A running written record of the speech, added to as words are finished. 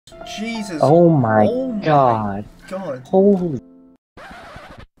Jesus. Oh my god. Holy.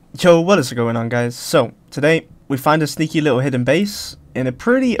 Yo, what is going on, guys? So, today we find a sneaky little hidden base in a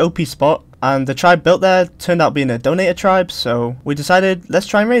pretty OP spot, and the tribe built there turned out being a donator tribe, so we decided let's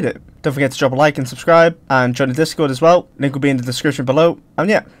try and raid it. Don't forget to drop a like and subscribe, and join the Discord as well. Link will be in the description below, and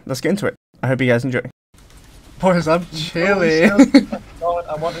yeah, let's get into it. I hope you guys enjoy. Boys, I'm chilling. God,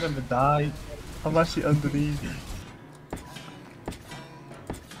 I wanted him to die. I'm actually underneath.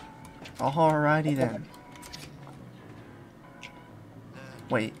 Alrighty then.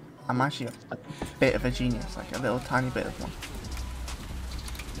 Wait, I'm actually a bit of a genius, like a little tiny bit of one.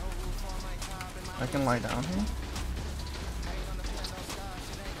 I can lie down here.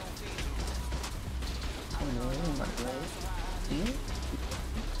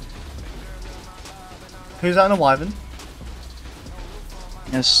 Who's that in a wyvern?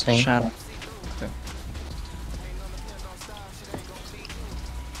 Yes, Shadow. Okay.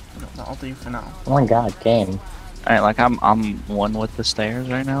 That'll do for now. Oh my god, game. Alright, like I'm one with the stairs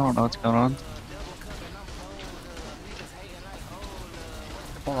right now. I don't know what's going on.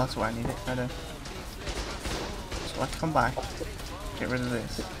 Well, that's why I need it. I do. So I can come back. Get rid of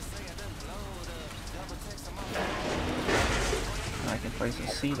this. And I can place a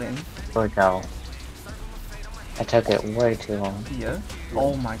ceiling. Look out. I took it way too long. Here.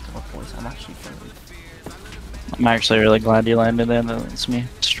 Oh my god, boys, I'm actually feeling. I'm actually really glad you landed there. That lets me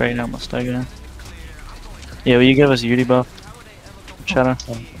straight out my stag now. Yeah, will you give us a UD buff, Shadow?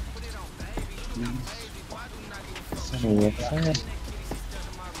 Yeah.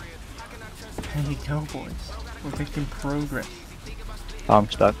 There you go, boys. We're making progress. Oh, I'm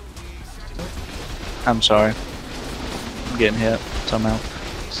stuck. I'm sorry. I'm getting hit somehow.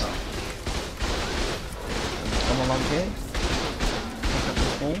 Come along here. Pick up the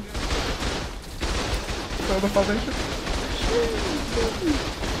wall. Throw the foundation.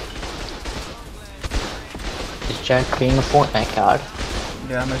 Is Jack being a Fortnite god?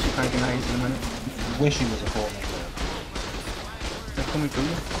 Yeah, I'm actually cranking eyes in a minute. Wish he was a Fortnite. So can we go?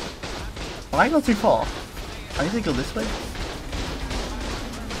 Well, I go too far. I need to go this way.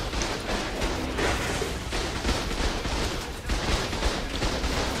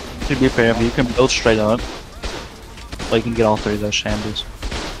 To be fair, if you can build straight up, well, you can get all three of those shambles.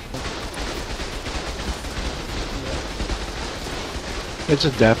 It's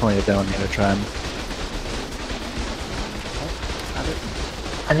definitely a donator tribe.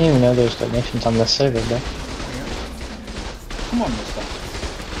 I didn't even know there's donations on this server, bro. Come on, Mister.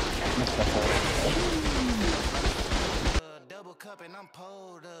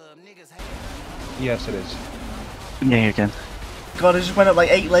 Yes, it is. Yeah, you can. God, I just went up like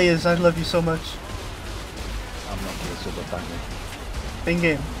 8 layers. I love you so much. I'm not going to super thank me. In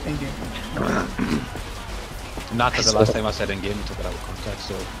game, in game. Not that the last time I said in game you took it out of context,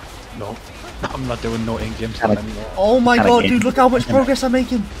 so no. I'm not doing no in game stuff anymore. Oh my god, dude, look how much progress I'm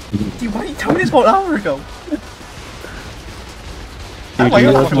making. Dude, why didn't you tell me this about an hour ago? Dude,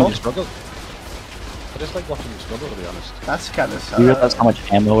 you watching you struggle. I just like watching you struggle, to be honest. That's kind of sad. Do you realize how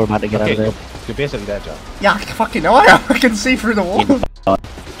much ammo we're about to get out of there? You're basically there, Jack. Yeah, I fucking know I am. I can see through the wall.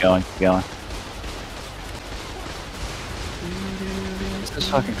 Keep going, keep going. This is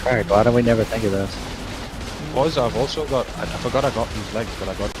fucking cracked. Why do we never think of this? Boys, I've also got, I forgot I got these legs, but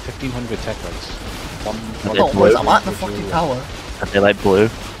I got 1500 tech legs. Oh, boys, I'm at the fucking tower. Are they like blue? No,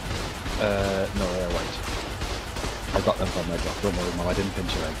 they're white. I got them from my drop. Don't worry, Mom, I didn't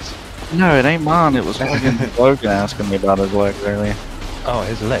pinch your legs. No, it ain't mine. It was fucking Logan asking me about his leg earlier. Oh,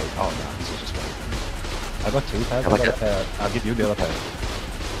 his leg? Oh, no, this is just white. I got 2 pairs. I got a pair. I'll give you the other pair.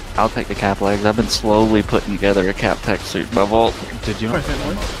 I'll take the cap legs. I've been slowly putting together a cap tech suit in my vault. Did you not? Perfect,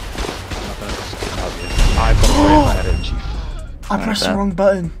 I'm not gonna just help you. I've got a very bad chief. I pressed the wrong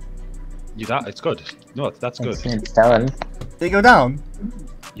button. You that? It's good. No, that's good. It's done. Did it go down?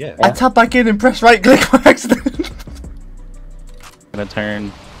 Yeah. I tapped back in and pressed right click by accident. I'm gonna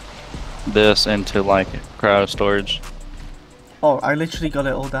turn this into like cryo storage. Oh, I literally got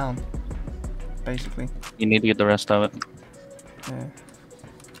it all down. Basically. You need to get the rest of it. Yeah.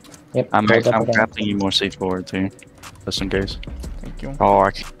 Yep. I'm build up again. crafting you more C4 too, just in case. Thank you. Oh,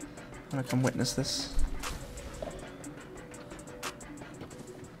 I'm gonna come witness this.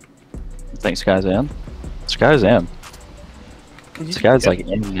 I think Sky's in. Sky's in. Sky's like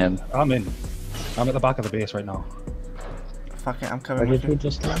in. I'm in. I'm at the back of the base right now. Fuck it, I'm Where coming did with we you.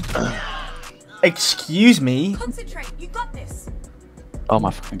 just land? Excuse me? Concentrate, you got this. Oh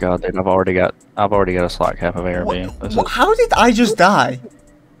my fucking god, dude! I've already got a slot cap of ARB. How did I just die?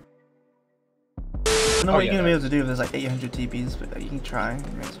 I don't know what you're gonna be able to do if there's like 800 TPs, but you can try.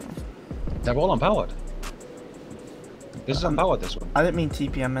 You may as well. They're all unpowered. This is unpowered, this one. I didn't mean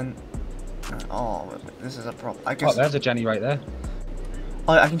TP, I meant... oh, this is a problem. I Oh, guess... there's a Jenny right there.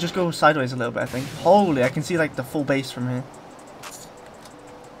 oh, I can just go sideways a little bit, I think. Holy, I can see like the full base from here.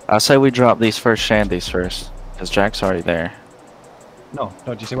 I say we drop these first shanties first, because Jack's already there. No,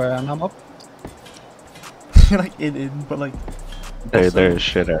 do you see where I am now, Mob? You're like in, but like... Dude, there's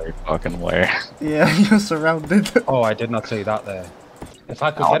shit every fucking where. yeah, you're surrounded. Oh, I did not say that there. If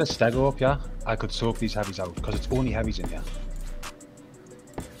I could get a stego up, yeah, I could soak these heavies out, because it's only heavies in here.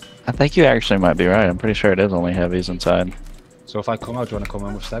 I think you actually might be right. I'm pretty sure it is only heavies inside. So if I come out, do you want to come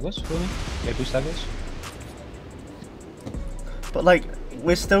in with stegos for me? Get 2 stegos? But like,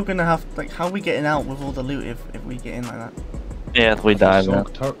 we're still gonna have... like, how are we getting out with all the loot if we get in like that? Yeah, if we die, man.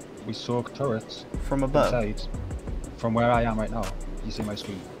 We soak turrets From above? inside. From where I am right now. You see my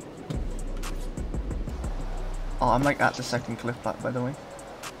screen. Oh, I'm like at the second cliff back, by the way.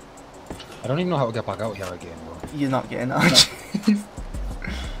 I don't even know how to get back out here again, bro. You're not getting out.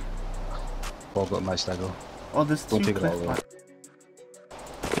 I've got my stego. Oh, there's Don't 2 take it all cliff away. back.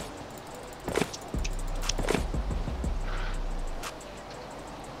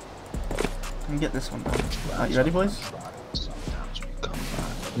 Can get this one down. Alright, you ready, boys?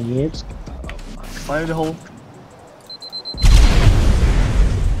 Yep. Fire the hole.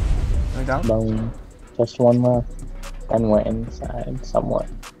 Going down? Boom. Just one left. And we're inside somewhere.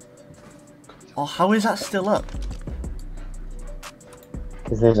 Oh, how is that still up?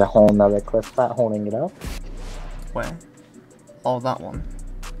 Because there's a whole nother cliff flat holding it up. Where? Oh, that one.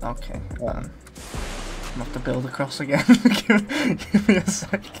 Okay. Yeah. I'm gonna have to build across again. give me a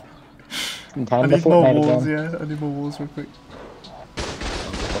sec. I Time to need more Fortnite walls, again. yeah. I need more walls real quick.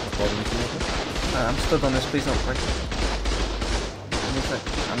 I'm stood on this, please don't break it. Give me a sec.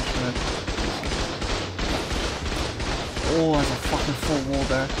 I'm just gonna... oh, there's a fucking full wall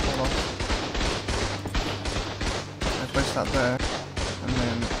there. Hold on. I place that there. And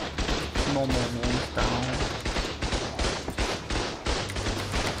then normal walls down.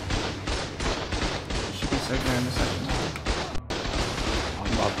 Should be safe there in a second.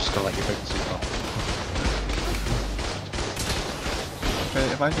 I'm just gonna let you pick this up. Okay,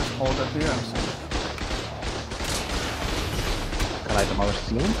 if I just hold it here, I'm safe. Can I demolish the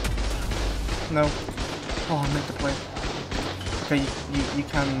ceiling? No. Oh, I made the play. Okay, you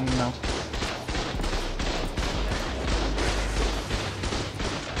can now.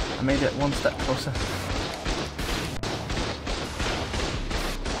 I made it one step closer.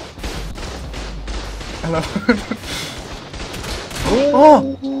 Hello.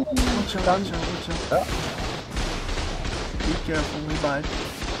 Oh! Watch out, watch out, watch out. Be careful, we bite.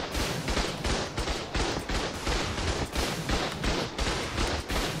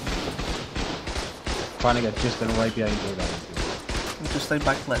 Trying to get just in right behind you there. Just stay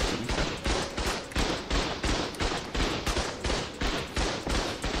back left, to be fair.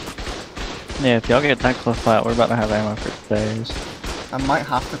 Yeah, if y'all get that cliff flat, we're about to have ammo for days. I might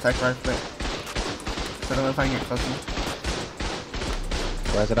have to tech rifle it. So I don't know if I can get close enough.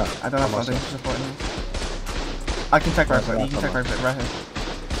 Where's it at? I don't have nothing supporting me. I can tech rifle it, you can tech rifle it right here.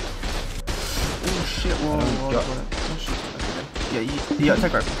 Oh shit, whoa. Oh shit, okay. Yeah, you got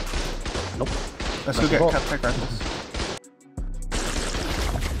tech rifle. Nope. Let's go get tech rifles.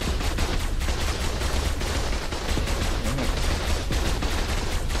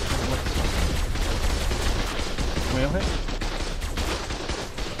 Can we all hit?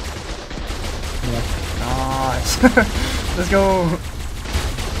 Yeah. Nice. Let's go.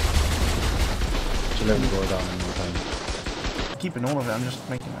 Should let me go down in no time. Keeping all of it, I'm just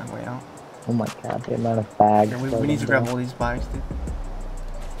making my way out. Oh my god, the amount of bags. Okay, we need to grab all these bags, dude.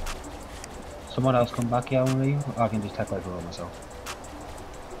 Someone else come back here with me, or I can just tech rifle myself.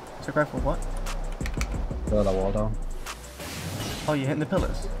 Tech rifle what? Throw that wall down. Oh, you're hitting the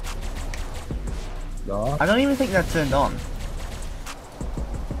pillars? No. I don't even think they're turned on.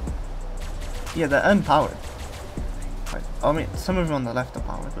 Yeah, they're unpowered. Right. I mean, some of them on the left are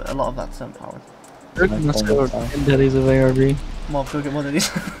powered, but a lot of that's unpowered. Let's go. 10 daddies of ARB. Come on, go get one of these.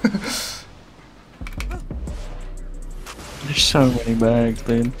 There's so many bags,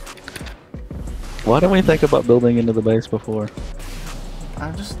 dude. Why don't we think about building into the base before?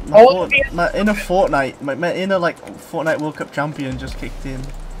 I'm just... my inner Fortnite, my inner, like, Fortnite World Cup champion just kicked in.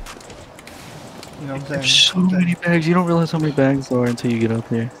 You know what I'm saying? There's so many bags. You don't realize how many bags there are until you get up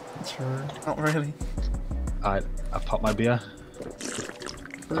here. Sure. Not really. Alright, I've popped my beer.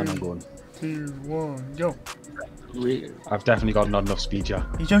 And I'm 3, going. 2, 1, go. I've definitely got not enough speed, yeah.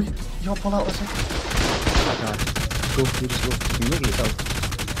 Are you joking? You can't pull out this one? I can't. Go, you just go. You can wiggle it out.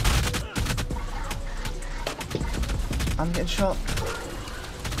 I'm getting shot.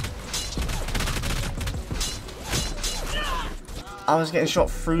 I was getting shot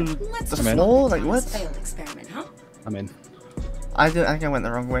through Let's the just floor. not Like what? failed experiment, huh? I'm in. I think I went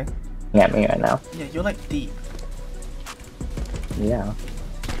the wrong way. At me right now. Yeah, you're like deep. Yeah.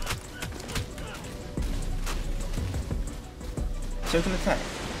 So you can attack.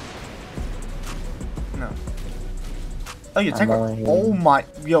 No. Oh, you attack. only- Oh my,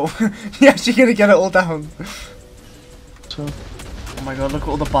 yo, you're actually gonna get it all down. So, Oh my god, look at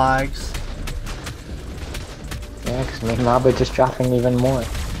all the bags. Yeah, because me and Mob are just dropping even more.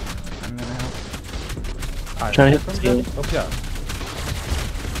 I'm gonna help. Alright, Try to hit from the here. ceiling. Up here.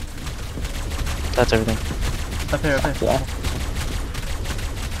 that's everything. Up here, up here. Yeah.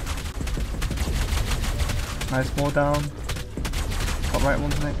 Nice, more down. Top right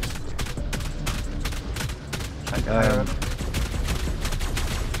one's next. Try to get higher up.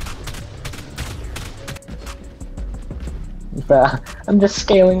 Bruh, I'm just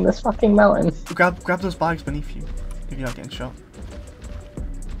scaling this fucking mountain. Grab those bags beneath you if you're not getting shot.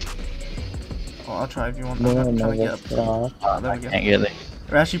 Oh, I'll try if you want. No, I'm no, trying to get up. that's all. Oh, there we go. Can't get it.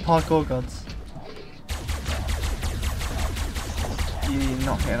 We're actually parkour gods. You're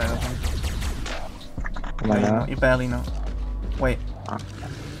not hitting anything. Am I No, you're not? not. You're barely not. Wait.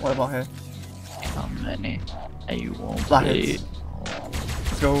 What about here? How many? You won't Flat play. hits.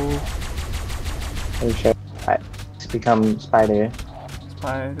 Let's go. Are you sure? Alright, let's become spider.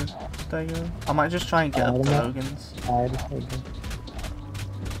 Spider. Stagger. I might just try and get up to Spider-Man. Logan's. Spider.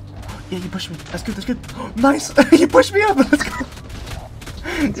 Yeah, you pushed me. That's good, that's good. Nice! You pushed me up! Let's go!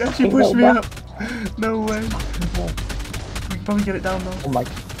 You actually pushed me up! No way. We can probably get it down though. Oh my.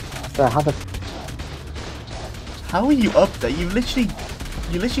 Bruh, how the. How are you up there? You literally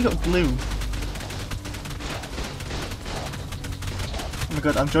got glue. Oh my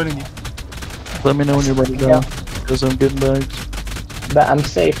god, I'm joining you. Let me know when you're ready to Yeah. go. Because I'm getting bags. But I'm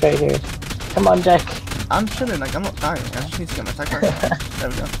safe right here. Come on, Jack. I'm chilling, like I'm not dying. I just need to get my attack right. There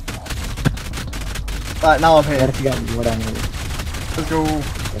we go. Right, now I'm What here. if you got what I need? Let's go.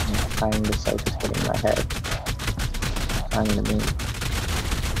 Trying to sight is getting in my head. I'm gonna be.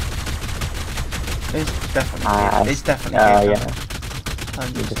 It's definitely Ah, here. It's definitely Oh here. yeah.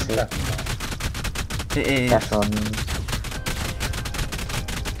 You just see. It is. Definitely.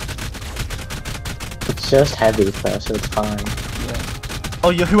 It's just heavy though, so it's fine. Yeah. Oh,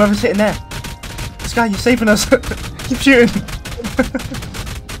 you're whoever's sitting there. This guy, you're saving us. Keep shooting.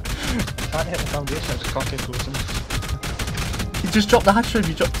 Can't hit the foundation, I just can't get close enough. You just dropped the hatchery.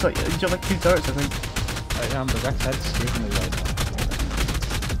 You dropped like 2 turrets, I think. I am direct head saving me right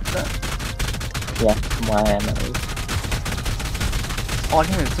now. Yeah, from where I am at least. Oh, I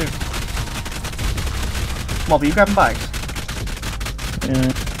can hit it too. Mob, are you grabbing bags?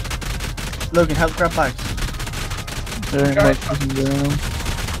 Yeah. Logan, help grab bags. There ain't much I can do.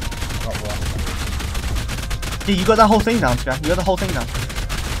 Not one. Yeah, you got that whole thing down, Sky. You got the whole thing down.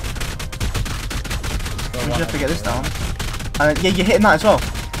 We just have to get this down. And yeah, you're hitting that as well.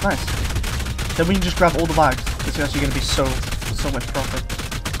 Nice. Then we can just grab all the bags. It's actually going to be so much profit.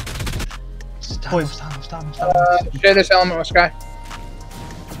 Boys. Share this element with Sky.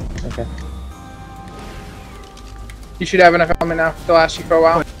 Okay. You should have enough element now. They'll last you for a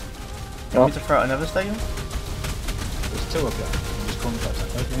while. You want me to throw out another stadium? There's 2 up here. I'm just going for that.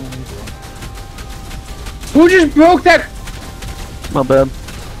 Who just broke that? My bad.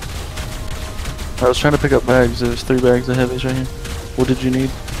 I was trying to pick up bags. There's 3 bags of heavies right here. What did you need?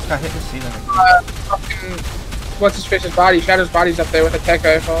 Sky, hit the ceiling. Fucking what's his face's body? Shadow's body's up there with a tech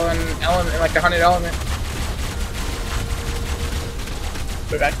rifle and element, like a 100 element.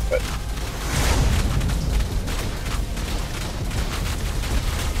 Put it back, but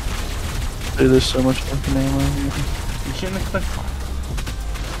Dude, there's so much fucking ammo here. You're shooting the cliff part.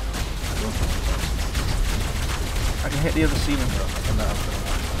 I can hit the other ceiling.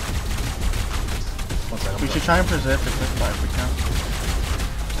 We should try and preserve the cliff part if we can.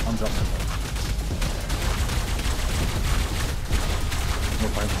 I'm dropping it. No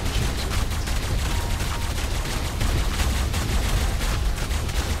point in shooting.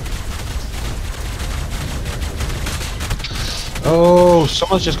 Oh,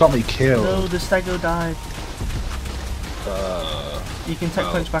 someone's just got me killed. No, the stego died. You can tech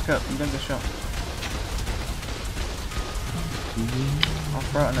punch back up. You don't get shot. I'll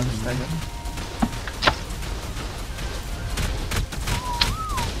throw out another stego.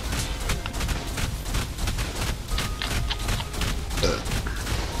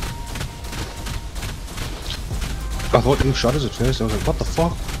 I thought who shot us at first. I was like, what the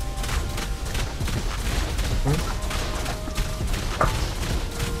fuck?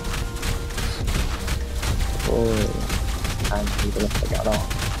 Oh, time to lift the gun off.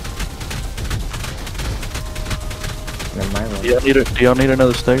 In my room. Do y'all need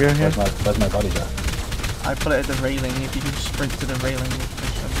another stagger here? Where's my body there? I put it at the railing. If you can sprint to the railing, you'll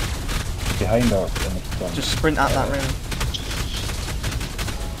push them. Behind or in the front? Just sprint at that railing.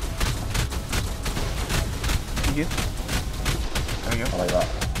 You good? There we go. I like that.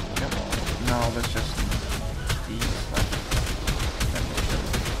 Yep. No, there's just these.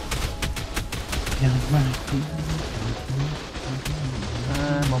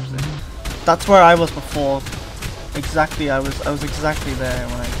 Mobs there. That's where I was before. Exactly, I was exactly there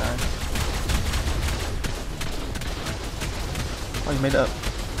when I died. Oh, you made it up.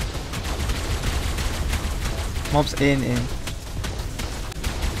 Mobs in.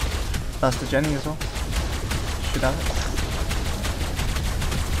 That's the Jenny as well. Should have it.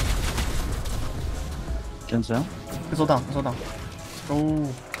 Jen's down. It's all down. Let's go.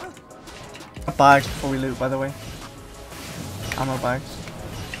 Bags before we loot, by the way. Ammo bags.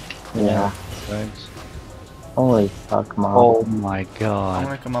 Yeah. Thanks. Holy fuck, mom. Oh my I'm god.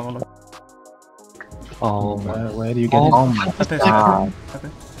 gonna come have a look. Oh Where do you get it? Oh my Okay, god. okay.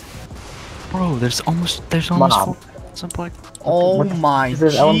 bro, there's almost Mom. 4 black. Oh What the my f- is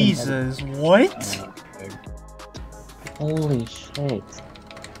this element? Jesus! What? Holy shit.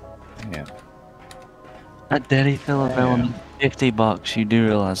 Yeah. A daddy fill of Yeah. element, $50. You do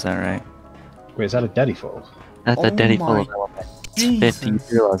realize that, right? Wait, is that a daddy fall? That's a Oh daddy my full of element. It's 50. You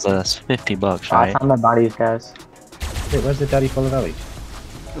Jesus. realize that's $50, I right? found the bodies, guys. Wait, where's the daddy full of Ellie?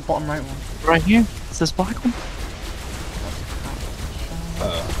 The bottom right one. Right here. It's this black one.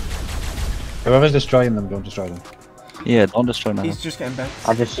 Whoever's destroying them, don't destroy them. Yeah, don't destroy nothing. He's just getting beds.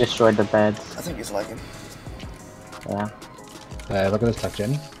 I just destroyed the beds. I think he's lagging. Yeah. Look at this tech,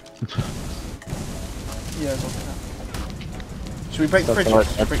 Jenny. Yeah, it's okay now. Should we break the That's fridges?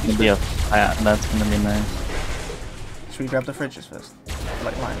 Should we break gonna these be fridges? that's gonna be nice. Should we grab the fridges first?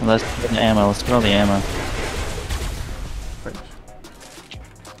 Like mine. Let's get the ammo. Let's get all the ammo. Fridge.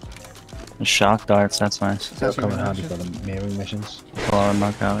 The shock darts. That's nice. It's That'll actually come in really handy nice. for the mirroring missions. Color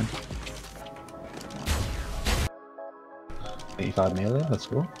mark out. 85 melee, let's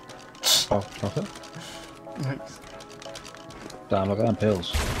go. Oh, profit. Yikes. Damn, look at them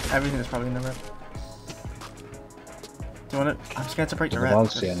pills. Everything is probably in the rep. Do you want it? I'm scared to break the Does the rep. wall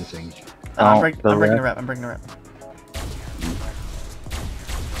see anything? I'm Oh, breaking the the rep. rep. I'm breaking the rep.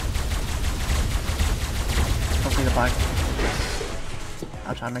 Hopefully the bag.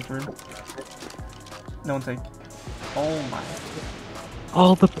 I'll try and make room. No one take. Oh my.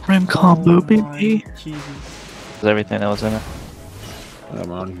 Oh, the prim combo, Oh baby. my Jesus. There's everything that was in it. I'm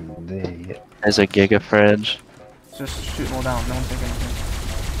not even there yet. There's a giga fridge. Just shoot them all down. No one take anything.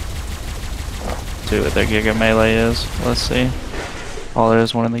 See what their giga melee is. Let's see. Oh, there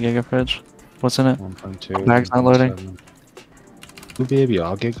is one in the giga fridge. What's in it? 1.2. Bag's not loading. 1.7. Would be maybe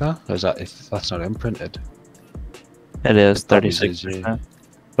our gig that? Or is that if that's not imprinted? It is It probably 36%. is, yeah.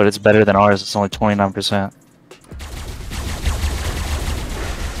 But it's better than ours. It's only 29%.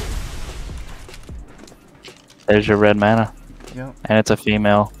 There's your red mana. Yep. And it's a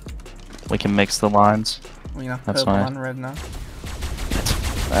female. We can mix the lines. We have That's purple fine. and red now.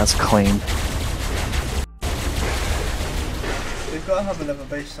 That's clean. We've got to have another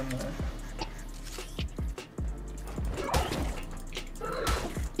base somewhere.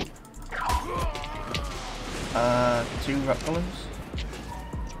 Two repellents.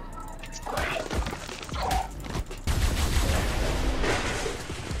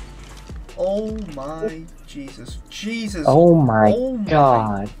 Oh my Jesus. Jesus. Oh my Oh my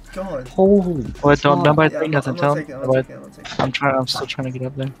god. God. Holy Wait, don't fuck. nobody Yeah, say I'm nothing. not Tell taking it, him. I'm not taking it, I'm not taking it. I'm still trying to get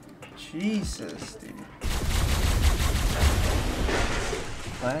up there. Jesus, dude.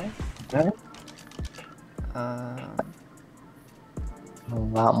 Where? Where? A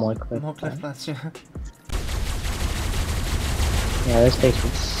lot more quick. More cliff less, yeah. Yeah, this base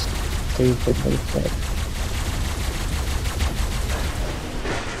was stupidly quick.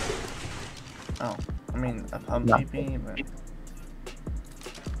 Oh, I mean, I'm No. PP, but...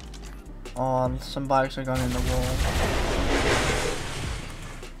 Oh, some bikes are gone in the wall.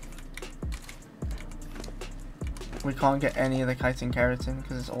 We can't get any of the chitin keratin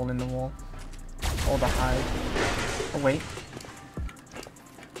because it's all in the wall. All the hide. Oh wait.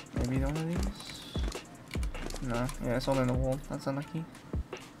 Maybe one of these? No, yeah, it's all in the wall. That's unlucky.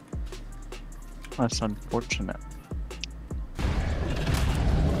 That's unfortunate.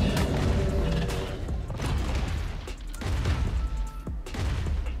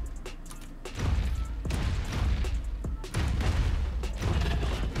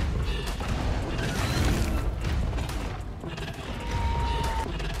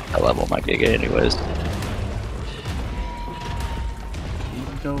 I level my giga anyways.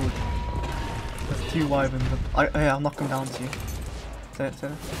 Even gold. Let's 2 wyverns. I'll knock them down to you. Say it.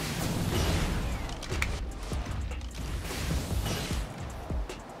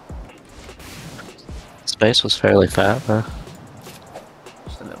 Space was fairly fat, though.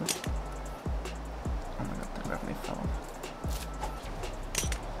 Just a little bit. Oh my god, the revenue fell off.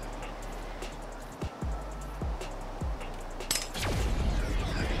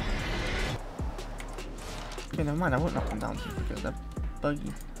 Okay, never mind, I won't knock them down to you because they're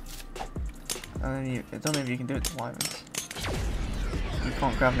buggy. And then I don't know if you can do it to wyverns. You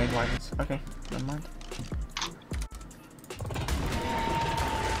can't grab nade wyverns. Okay, never mind.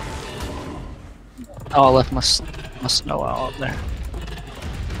 Oh, I left my snow out up there.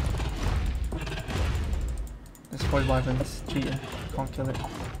 This boy wyvern's cheating. Can't kill it.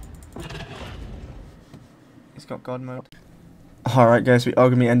 He's got god mode. Alright guys, we are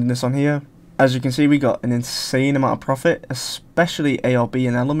going to be ending this on here. As you can see, we got an insane amount of profit, especially ARB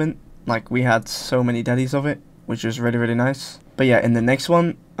and Element. Like, we had so many deadies of it, which is really, really nice. But yeah, in the next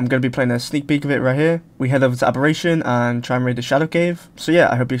one, I'm going to be playing a sneak peek of it right here. We head over to Aberration and try and raid the Shadow Cave. So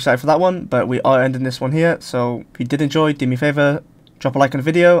yeah, I hope you're excited for that one, but we are ending this one here. So if you did enjoy, do me a favour, drop a like on the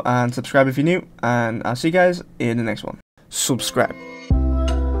video and subscribe if you're new. And I'll see you guys in the next one. Subscribe.